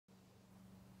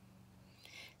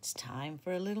It's time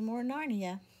for a little more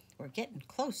Narnia. We're getting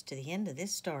close to the end of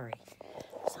this story.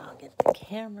 So I'll get the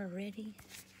camera ready.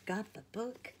 Got the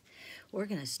book. We're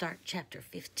going to start chapter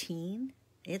 15.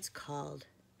 It's called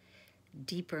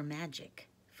Deeper Magic,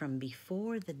 From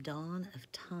Before the Dawn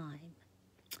of Time.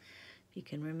 You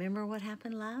can remember what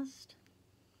happened last?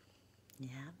 Yeah.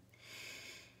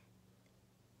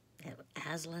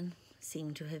 Aslan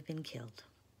seemed to have been killed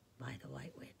by the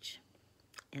White Witch.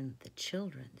 And the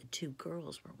children, the two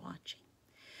girls, were watching.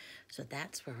 So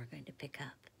that's where we're going to pick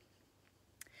up.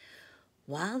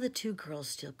 While the two girls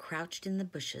still crouched in the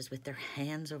bushes with their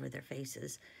hands over their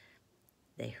faces,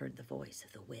 they heard the voice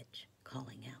of the witch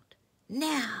calling out,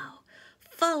 "Now,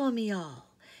 follow me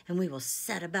all, and we will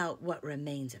set about what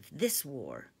remains of this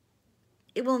war.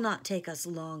 It will not take us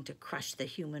long to crush the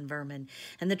human vermin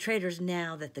and the traitors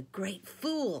now that the great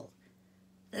fool,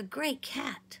 the great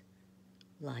cat,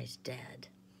 lies dead."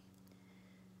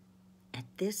 At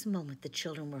this moment, the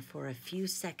children were for a few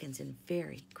seconds in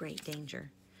very great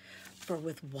danger. For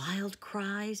with wild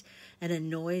cries and a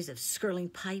noise of skirling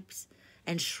pipes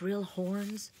and shrill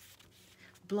horns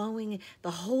blowing,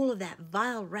 the whole of that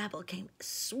vile rabble came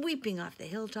sweeping off the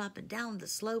hilltop and down the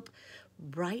slope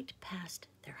right past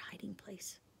their hiding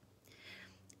place.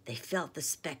 They felt the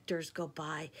specters go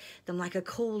by them like a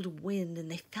cold wind, and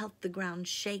they felt the ground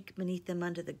shake beneath them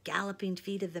under the galloping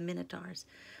feet of the minotaurs.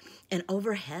 And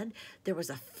overhead, there was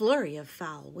a flurry of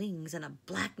foul wings and a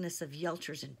blackness of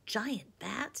yelchers and giant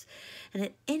bats, and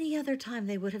at any other time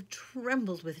they would have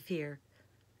trembled with fear.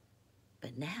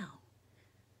 But now,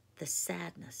 the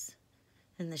sadness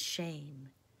and the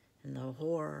shame and the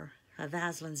horror of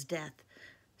Aslan's death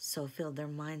so filled their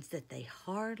minds that they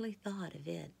hardly thought of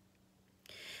it.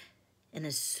 And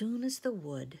as soon as the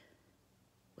wood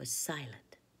was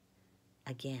silent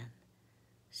again,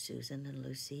 Susan and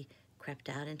Lucy crept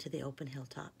out into the open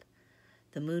hilltop.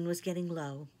 The moon was getting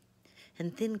low,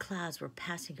 and thin clouds were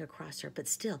passing across her, but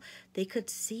still they could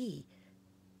see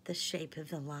the shape of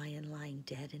the lion lying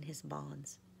dead in his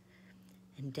bonds.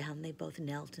 And down they both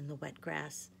knelt in the wet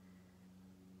grass,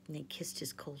 and they kissed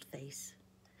his cold face,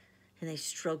 and they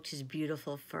stroked his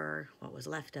beautiful fur, what was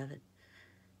left of it,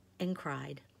 and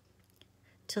cried,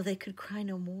 till they could cry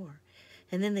no more.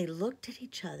 And then they looked at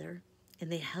each other,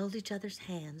 and they held each other's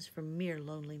hands from mere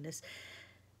loneliness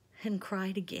and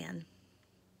cried again,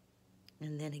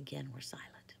 and then again were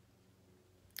silent.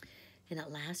 And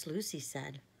at last Lucy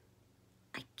said,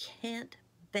 "I can't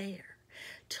bear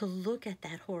to look at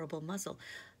that horrible muzzle.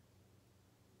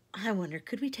 I wonder,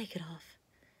 could we take it off?"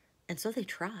 And so they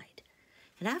tried.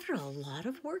 And after a lot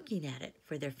of working at it,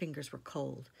 for their fingers were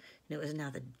cold, and it was now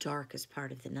the darkest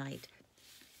part of the night,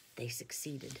 they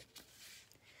succeeded.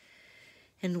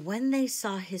 And when they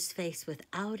saw his face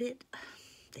without it,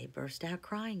 they burst out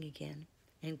crying again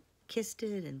and kissed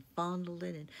it and fondled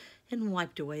it and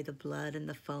wiped away the blood and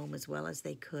the foam as well as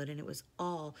they could. And it was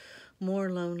all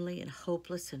more lonely and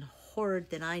hopeless and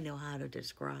horrid than I know how to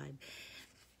describe.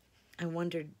 I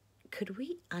wondered, could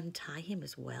we untie him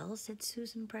as well, said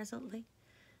Susan presently.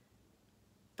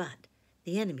 But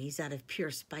the enemies, out of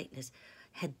pure spiteness,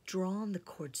 had drawn the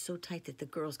cord so tight that the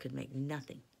girls could make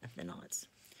nothing of the knots.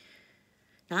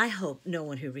 Now, I hope no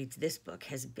one who reads this book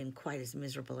has been quite as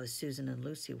miserable as Susan and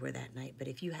Lucy were that night. But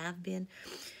if you have been,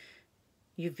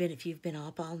 if you've been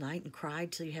up all night and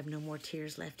cried till you have no more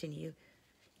tears left in you,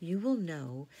 you will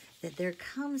know that there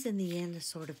comes in the end a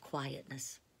sort of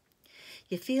quietness.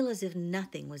 You feel as if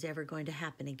nothing was ever going to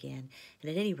happen again.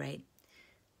 And at any rate,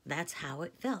 that's how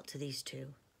it felt to these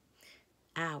two.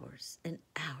 Hours and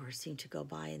hours seemed to go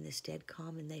by in this dead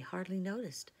calm, and they hardly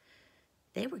noticed.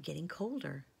 They were getting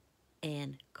colder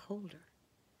and colder.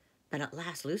 But at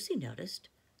last Lucy noticed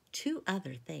two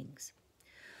other things.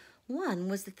 One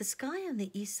was that the sky on the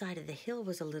east side of the hill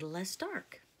was a little less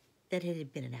dark than it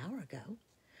had been an hour ago.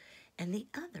 And the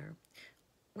other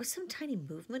was some tiny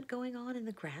movement going on in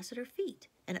the grass at her feet.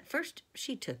 And at first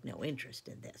she took no interest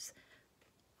in this.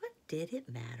 What did it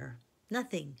matter?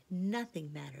 Nothing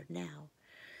mattered now.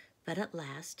 But at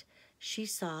last she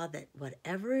saw that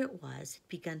whatever it was had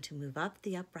begun to move up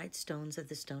the upright stones of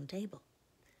the stone table.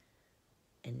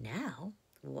 And now,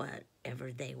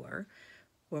 whatever they were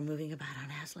moving about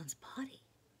on Aslan's body.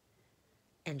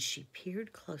 And she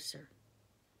peered closer.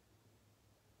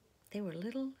 They were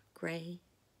little gray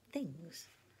things.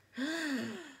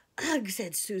 "Ugh,"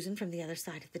 said Susan from the other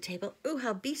side of the table. "Oh,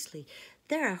 how beastly.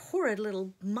 There are horrid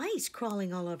little mice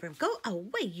crawling all over him. Go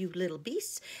away, you little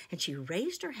beasts." And she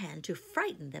raised her hand to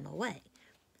frighten them away.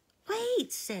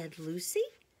 "Wait," said Lucy,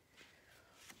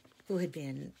 who had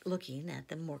been looking at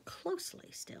them more closely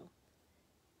still.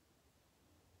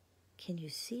 "Can you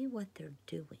see what they're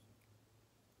doing?"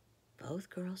 Both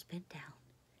girls bent down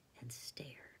and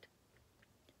stared.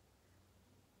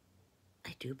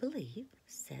 I do believe,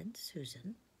 said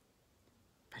Susan,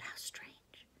 but how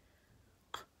strange.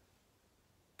 Oh,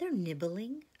 they're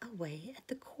nibbling away at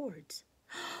the cords.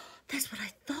 Oh, that's what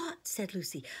I thought, said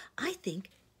Lucy. I think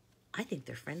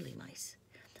they're friendly mice.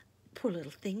 Poor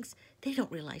little things. They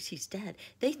don't realize he's dead.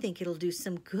 They think it'll do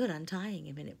some good untying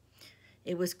him. And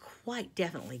it was quite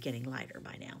definitely getting lighter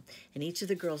by now. And each of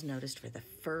the girls noticed for the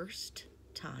first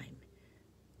time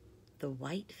the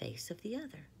white face of the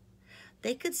other.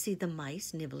 They could see the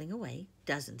mice nibbling away,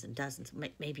 dozens and dozens,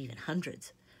 maybe even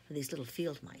hundreds of these little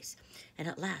field mice. And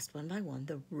at last, one by one,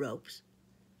 the ropes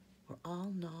were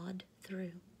all gnawed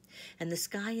through. And the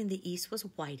sky in the east was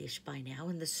whitish by now,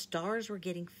 and the stars were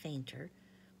getting fainter.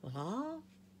 Well, all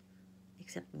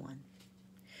except one.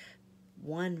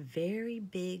 One very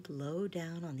big, low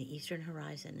down on the eastern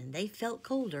horizon, and they felt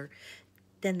colder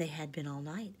than they had been all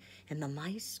night, and the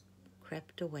mice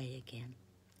crept away again.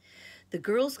 The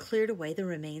girls cleared away the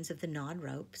remains of the gnawed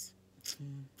ropes.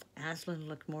 Aslan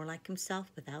looked more like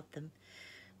himself without them.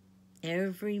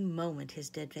 Every moment his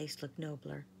dead face looked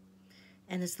nobler.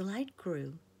 And as the light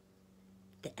grew,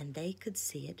 and they could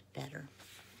see it better.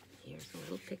 Here's a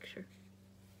little picture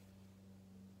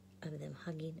of them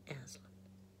hugging Aslan.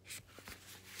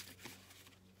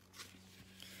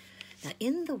 Now,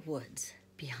 in the woods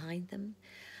behind them,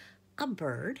 a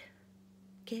bird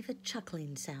gave a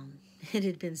chuckling sound. It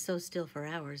had been so still for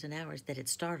hours and hours that it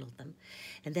startled them.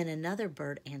 And then another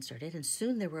bird answered it, and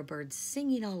soon there were birds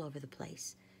singing all over the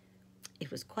place.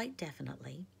 It was quite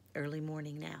definitely early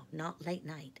morning now, not late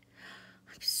night.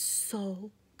 I'm so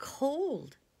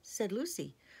cold, said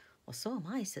Lucy. Well, so am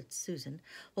I, said Susan.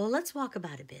 Well, let's walk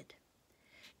about a bit.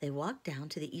 They walked down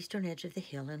to the eastern edge of the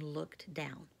hill and looked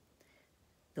down.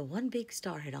 The one big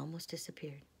star had almost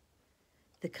disappeared.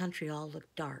 The country all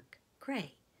looked dark,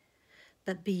 gray.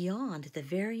 But beyond, at the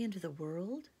very end of the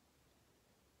world,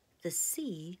 the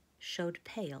sea showed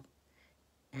pale,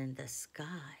 and the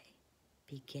sky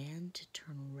began to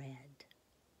turn red.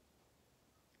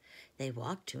 They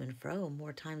walked to and fro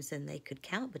more times than they could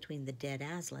count between the dead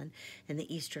Aslan and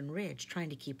the eastern ridge, trying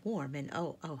to keep warm, and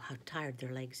oh, how tired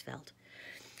their legs felt.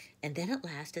 And then at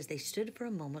last, as they stood for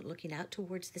a moment looking out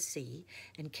towards the sea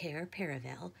and Cair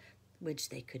Paravel, which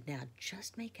they could now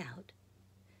just make out,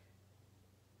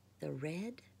 the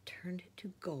red turned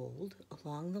to gold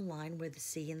along the line where the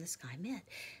sea and the sky met,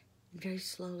 and very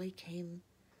slowly came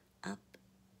up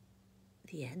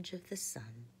the edge of the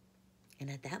sun. And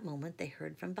at that moment they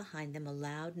heard from behind them a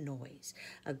loud noise,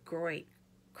 a great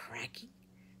cracking,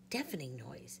 deafening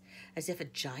noise, as if a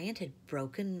giant had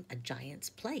broken a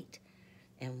giant's plate.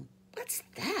 And what's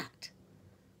that?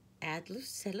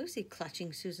 said Lucy,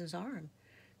 clutching Susan's arm.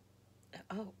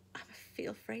 Oh, I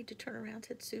feel afraid to turn around,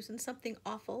 said Susan. Something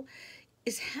awful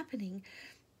is happening.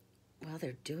 Well,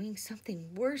 they're doing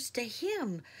something worse to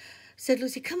him, said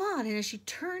Lucy. Come on. And as she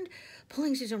turned,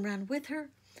 pulling Susan around with her,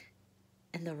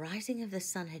 and the rising of the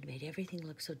sun had made everything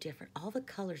look so different. All the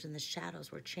colors and the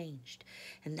shadows were changed,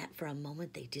 and that for a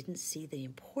moment they didn't see the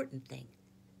important thing.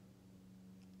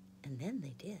 And then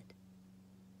they did.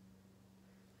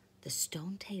 The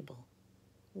stone table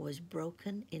was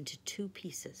broken into two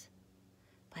pieces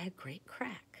by a great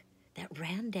crack that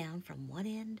ran down from one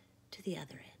end to the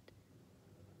other end.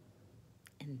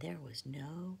 And there was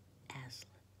no Aslan.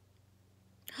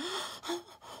 Oh,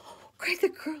 cried the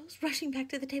girls, rushing back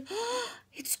to the table. Oh,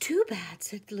 it's too bad,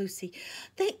 said Lucy.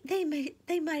 They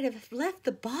might have left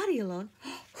the body alone.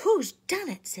 Who's done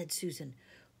it, said Susan.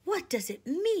 What does it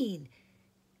mean?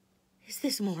 Is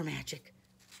this more magic?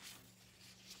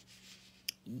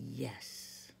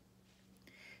 Yes,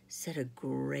 said a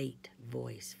great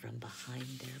voice from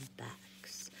behind their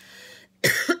backs.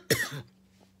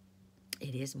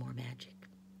 It is more magic.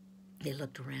 They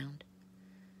looked around,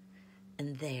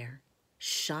 and there,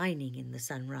 shining in the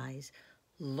sunrise,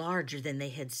 larger than they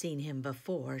had seen him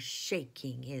before,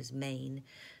 shaking his mane,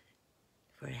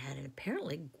 for it had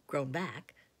apparently grown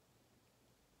back,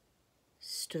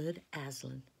 stood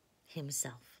Aslan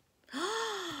himself.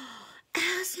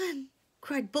 Aslan!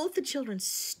 Cried both the children,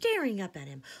 staring up at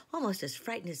him, almost as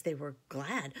frightened as they were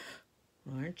glad.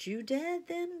 Aren't you dead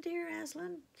then, dear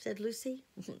Aslan? Said Lucy.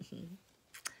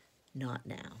 Not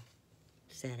now,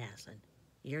 said Aslan.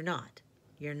 You're not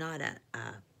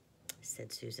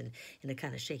said Susan in a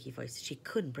kind of shaky voice. She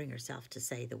couldn't bring herself to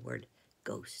say the word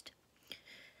ghost.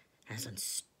 Aslan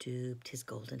stooped his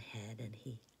golden head and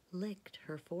he licked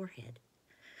her forehead.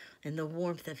 And the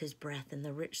warmth of his breath and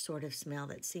the rich sort of smell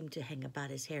that seemed to hang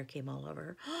about his hair came all over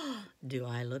her. Do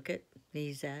I look it?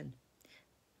 He said.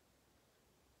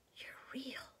 You're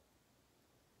real.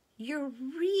 you're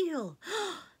real.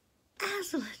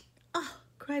 Aslan! Oh,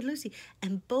 cried Lucy,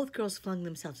 and both girls flung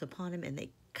themselves upon him, and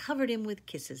they covered him with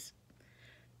kisses.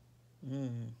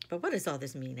 But what does all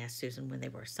this mean? Asked Susan when they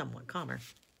were somewhat calmer.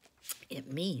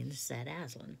 It means, said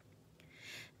Aslan,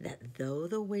 that though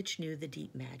the witch knew the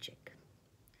deep magic,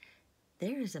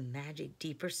 there is a magic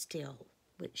deeper still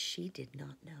which she did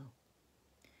not know.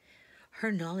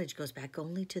 Her knowledge goes back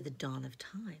only to the dawn of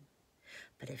time.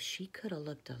 But if she could have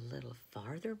looked a little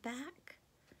farther back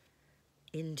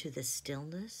into the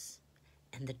stillness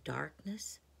and the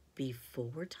darkness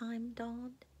before time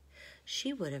dawned,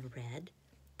 she would have read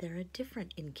there a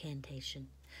different incantation.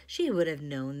 She would have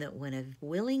known that when a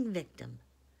willing victim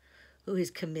who has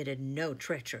committed no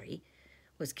treachery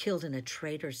was killed in a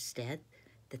traitor's stead,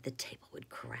 that the table would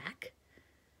crack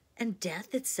and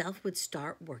death itself would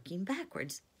start working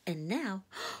backwards. And now,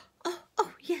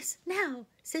 oh, yes, now,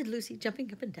 said Lucy,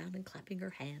 jumping up and down and clapping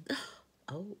her hands.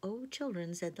 Oh,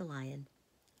 children, said the lion,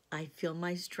 I feel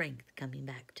my strength coming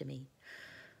back to me.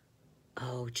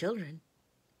 Oh, children,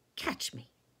 catch me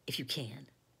if you can.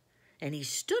 And he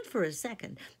stood for a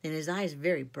second, and his eyes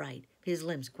very bright, his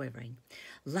limbs quivering,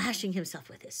 lashing himself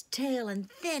with his tail, and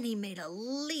then he made a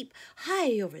leap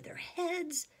high over their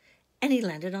heads, and he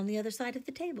landed on the other side of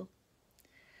the table.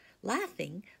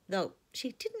 Laughing, though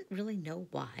she didn't really know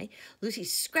why, Lucy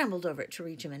scrambled over it to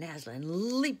reach him, and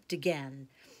Aslan leaped again.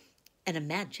 And a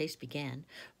mad chase began.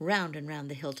 Round and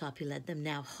round the hilltop he led them,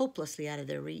 now hopelessly out of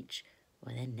their reach,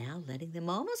 then now letting them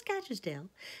almost catch his tail,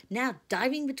 now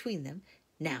diving between them,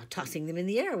 now tossing them in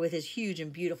the air with his huge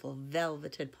and beautiful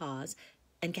velveted paws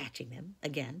and catching them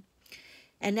again,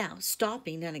 and now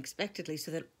stopping unexpectedly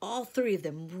so that all three of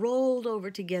them rolled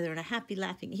over together in a happy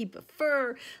laughing heap of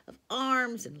fur, of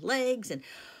arms and legs, and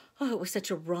it was such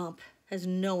a romp as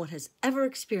no one has ever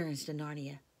experienced in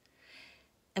Narnia.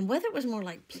 And whether it was more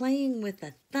like playing with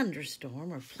a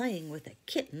thunderstorm or playing with a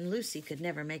kitten, Lucy could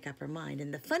never make up her mind.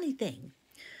 And the funny thing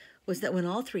was that when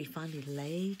all three finally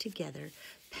lay together,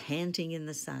 panting in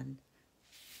the sun,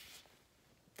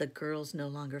 the girls no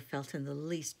longer felt in the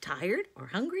least tired or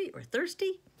hungry or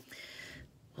thirsty.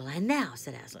 Well, and now,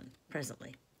 said Aslan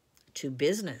presently, to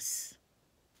business.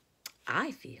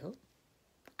 I feel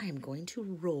I am going to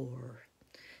roar.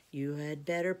 You had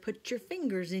better put your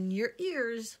fingers in your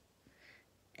ears.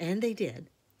 And they did.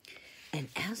 And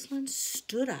Aslan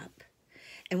stood up,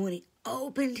 and when he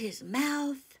opened his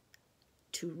mouth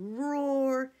to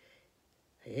roar,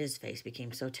 his face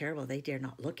became so terrible they dared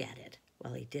not look at it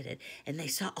while he did it, and they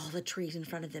saw all the trees in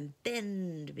front of them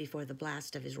bend before the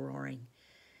blast of his roaring,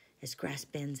 as grass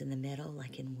bends in the meadow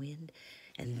like in wind.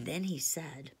 And then he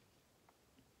said,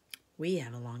 we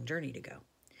have a long journey to go.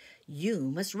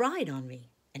 You must ride on me.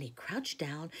 And he crouched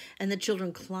down, and the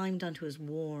children climbed onto his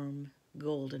warm,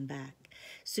 golden back.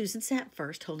 Susan sat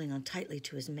first, holding on tightly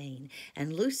to his mane,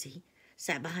 and Lucy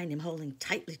sat behind him, holding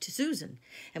tightly to Susan.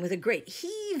 And with a great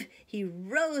heave, he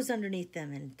rose underneath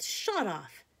them and shot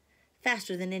off,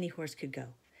 faster than any horse could go,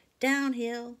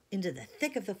 downhill into the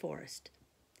thick of the forest.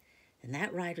 And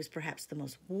that ride was perhaps the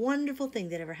most wonderful thing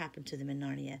that ever happened to them in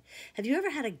Narnia. Have you ever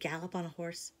had a gallop on a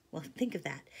horse? Well, think of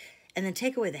that. And then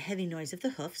take away the heavy noise of the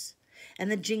hoofs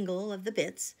and the jingle of the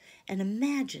bits, and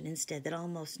imagine instead that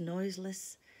almost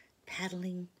noiseless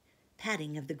patting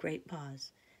of the great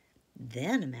paws.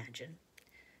 Then imagine,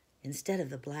 instead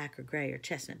of the black or gray or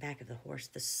chestnut back of the horse,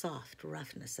 the soft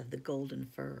roughness of the golden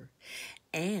fur,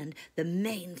 and the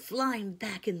mane flying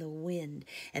back in the wind.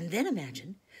 And then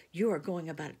imagine you are going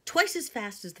about twice as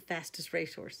fast as the fastest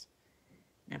racehorse.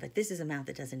 Now, but this is a mount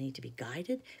that doesn't need to be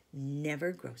guided,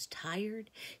 never grows tired.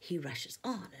 He rushes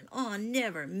on and on,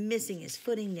 never missing his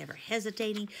footing, never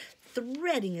hesitating,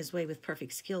 threading his way with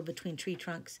perfect skill between tree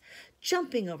trunks,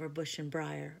 jumping over bush and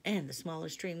briar and the smaller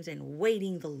streams, and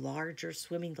wading the larger,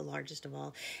 swimming the largest of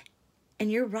all. And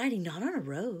you're riding not on a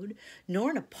road,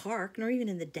 nor in a park, nor even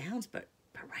in the downs, but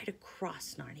right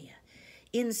across Narnia.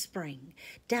 In spring,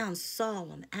 down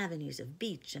solemn avenues of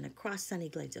beech and across sunny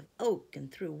glades of oak and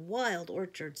through wild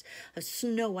orchards of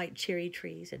snow-white cherry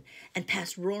trees and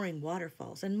past roaring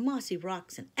waterfalls and mossy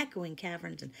rocks and echoing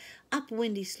caverns and up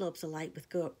windy slopes alight with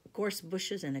gorse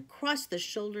bushes and across the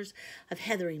shoulders of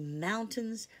heathery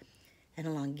mountains and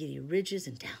along giddy ridges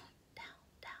and down,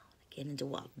 again into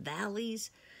wild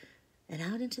valleys and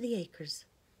out into the acres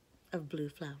of blue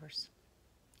flowers.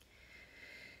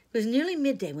 It was nearly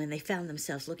midday when they found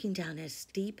themselves looking down a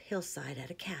steep hillside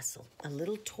at a castle, a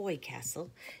little toy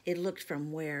castle. It looked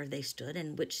from where they stood,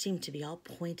 and which seemed to be all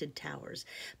pointed towers.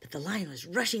 But the lion was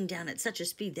rushing down at such a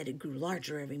speed that it grew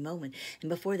larger every moment, and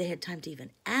before they had time to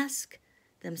even ask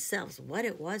themselves what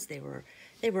it was, they were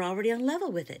already on level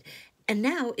with it. And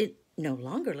now it no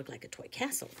longer looked like a toy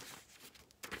castle,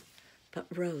 but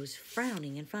rose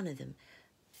frowning in front of them.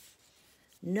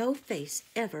 No face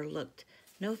looked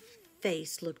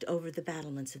over the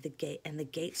battlements of the gate, and the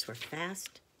gates were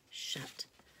fast shut.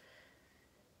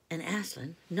 And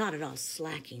Aslan, not at all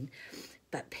slacking,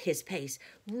 but his pace,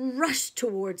 rushed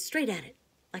straight at it,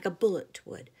 like a bullet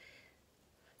would.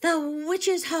 "The witch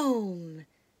is home!"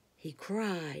 he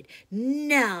cried.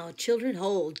 "Now, children,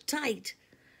 hold tight."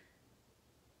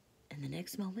 And the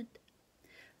next moment,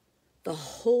 the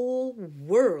whole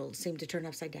world seemed to turn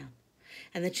upside down,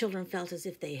 and the children felt as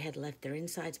if they had left their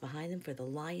insides behind them, for the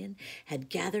lion had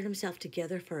gathered himself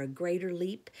together for a greater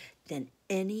leap than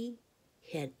any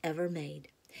he had ever made.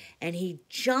 And he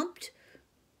jumped,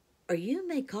 or you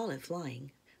may call it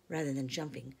flying, rather than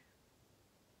jumping,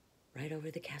 right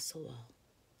over the castle wall.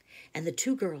 And the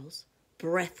two girls,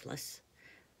 breathless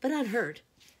but unhurt,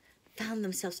 found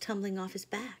themselves tumbling off his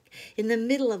back in the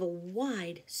middle of a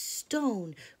wide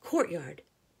stone courtyard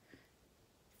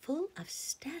full of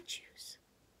statues.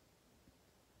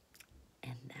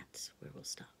 And that's where we'll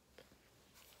stop.